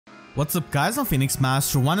What's up guys, I'm Phoenix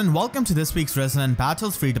Master 1 and welcome to this week's Resonant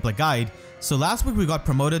Battles free-to-play guide. So last week we got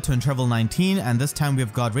promoted to Interval 19 and this time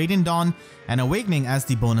we've got Radiant Dawn and Awakening as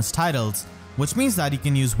the bonus titles, which means that you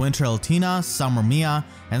can use Winter Altina, Summer Mia,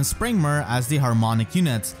 and Spring Myr as the Harmonic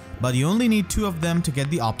units, but you only need 2 of them to get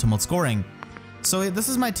the optimal scoring. So this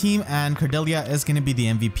is my team and Cordelia is going to be the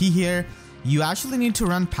MVP here. You actually need to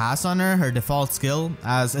run Pass on her default skill,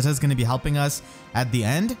 as it is going to be helping us at the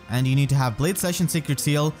end, and you need to have Blade Session Secret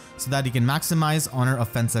Seal so that you can maximize on her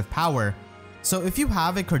offensive power. So if you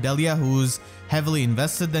have a Cordelia who's heavily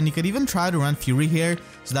invested, then you could even try to run Fury here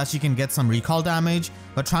so that she can get some recall damage,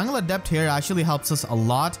 but Triangle Adept here actually helps us a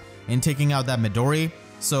lot in taking out that Midori.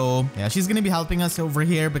 So yeah, she's going to be helping us over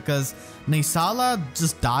here because Naisala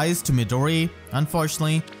just dies to Midori,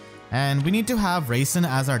 unfortunately. And we need to have Raisin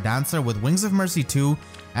as our dancer with Wings of Mercy 2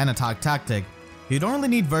 and Attack Tactic. You don't really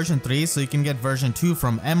need version 3, so you can get version 2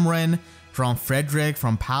 from Emrin, from Frederick,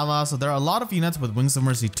 from Pala. So there are a lot of units with Wings of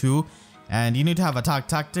Mercy 2, and you need to have Attack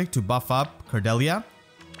Tactic to buff up Cordelia.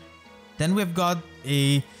 Then we've got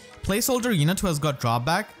a placeholder unit who has got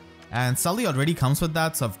Drawback, and Sully already comes with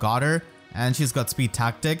that, so I've got her, and she's got Speed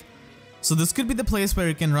Tactic. So this could be the place where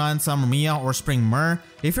you can run Summer Mia or Spring Myr.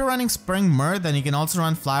 If you're running Spring Myr, then you can also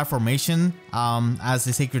run Flyer Formation as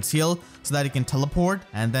the Sacred Seal so that you can teleport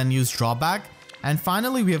and then use Drawback. And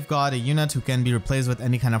finally, we have got a unit who can be replaced with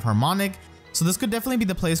any kind of Harmonic. So this could definitely be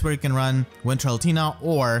the place where you can run Winter Altina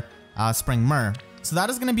or Spring Myr. So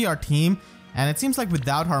that is going to be our team. And it seems like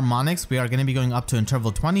without Harmonics, we are going to be going up to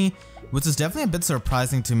Interval 20, which is definitely a bit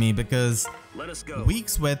surprising to me because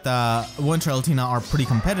weeks with Winter Altina are pretty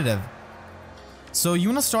competitive. So you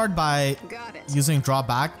want to start by using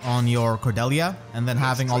Drawback on your Cordelia and then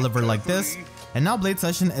having Oliver like this. And now Blade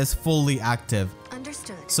Session is fully active.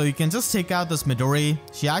 Understood. So you can just take out this Midori.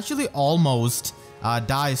 She actually almost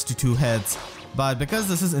dies to 2 hits. But because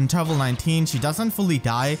this is Interval 19, she doesn't fully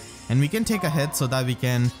die. And we can take a hit so that we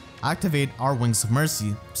can activate our Wings of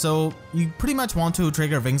Mercy. So you pretty much want to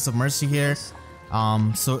trigger Wings of Mercy here.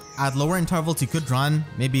 So at lower intervals you could run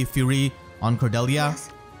maybe Fury on Cordelia.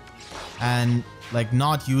 And like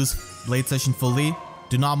not use Blade Session fully.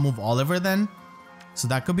 Do not move Oliver then. So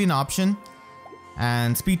that could be an option.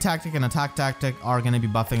 And Speed Tactic and Attack Tactic are going to be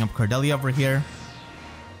buffing up Cordelia over here.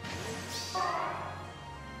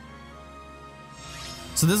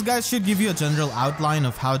 So this guy should give you a general outline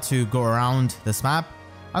of how to go around this map.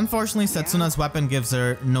 Unfortunately, Setsuna's weapon gives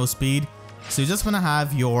her no speed. So you just want to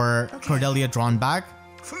have your Cordelia drawn back.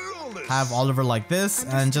 Have Oliver like this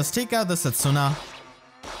and just take out the Setsuna.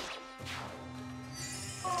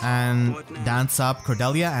 And dance up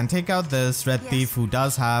Cordelia and take out this Red Thief who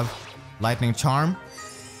does have Lightning Charm.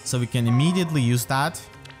 So we can immediately use that. So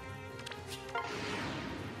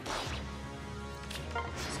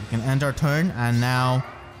we can end our turn and now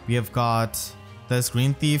we have got this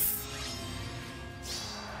Green Thief.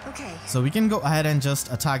 Okay. So we can go ahead and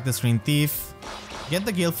just attack this Green Thief, get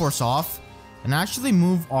the Gale Force off, and actually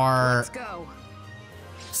move our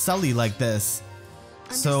Sully like this.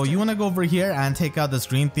 So you want to go over here and take out this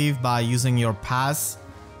Green Thief by using your pass.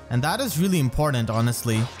 And that is really important,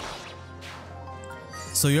 honestly.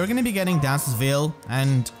 So you're going to be getting Dance's Veil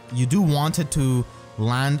and you do want it to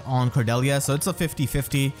land on Cordelia. So it's a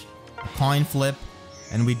 50-50 coin flip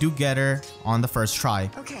and we do get her on the first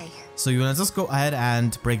try. Okay. So you want to just go ahead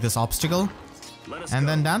and break this obstacle. And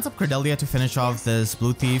then dance up Cordelia to finish off this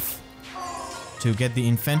Blue Thief to get the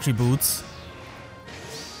infantry boots.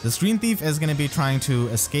 This Green Thief is going to be trying to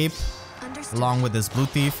escape along with this Blue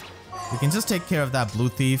Thief. We can just take care of that Blue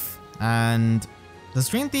Thief and this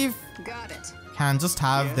Green Thief can just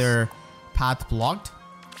have their path blocked.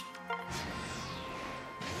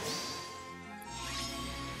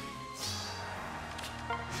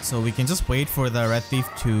 So we can just wait for the Red Thief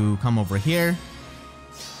to come over here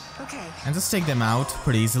and just take them out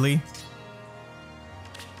pretty easily.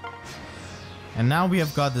 And now we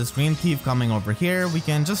have got this Green Thief coming over here. We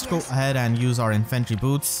can just go ahead and use our infantry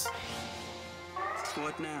boots.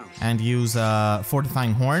 What now? And use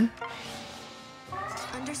Fortifying Horn.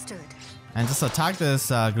 Understood. And just attack this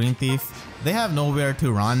Green Thief. They have nowhere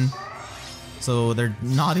to run. So they're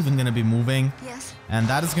not even going to be moving. Yes. And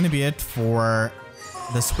that is going to be it for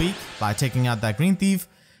this week by taking out that Green Thief.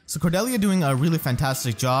 So Cordelia doing a really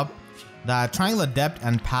fantastic job. That Triangle Adept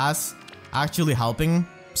and Pass actually helping.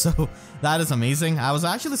 So that is amazing. I was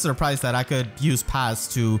actually surprised that I could use Pass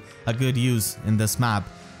to a good use in this map.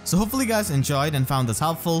 So hopefully you guys enjoyed and found this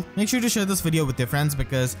helpful. Make sure to share this video with your friends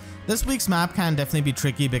because this week's map can definitely be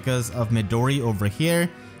tricky because of Midori over here,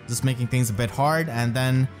 just making things a bit hard, and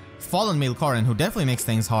then Fallen Male Korin who definitely makes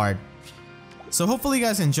things hard. So hopefully you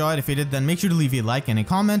guys enjoyed. If you did, then make sure to leave a like and a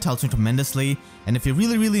comment, helps me tremendously. And if you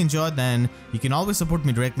really enjoyed, then you can always support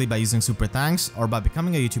me directly by using Super Thanks or by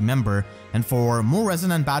becoming a YouTube member. And for more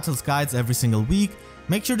Resonant Battles guides every single week,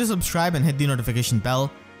 make sure to subscribe and hit the notification bell,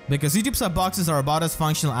 because YouTube sub boxes are about as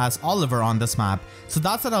functional as Oliver on this map. So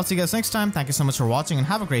that's it, I'll see you guys next time. Thank you so much for watching and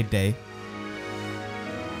have a great day.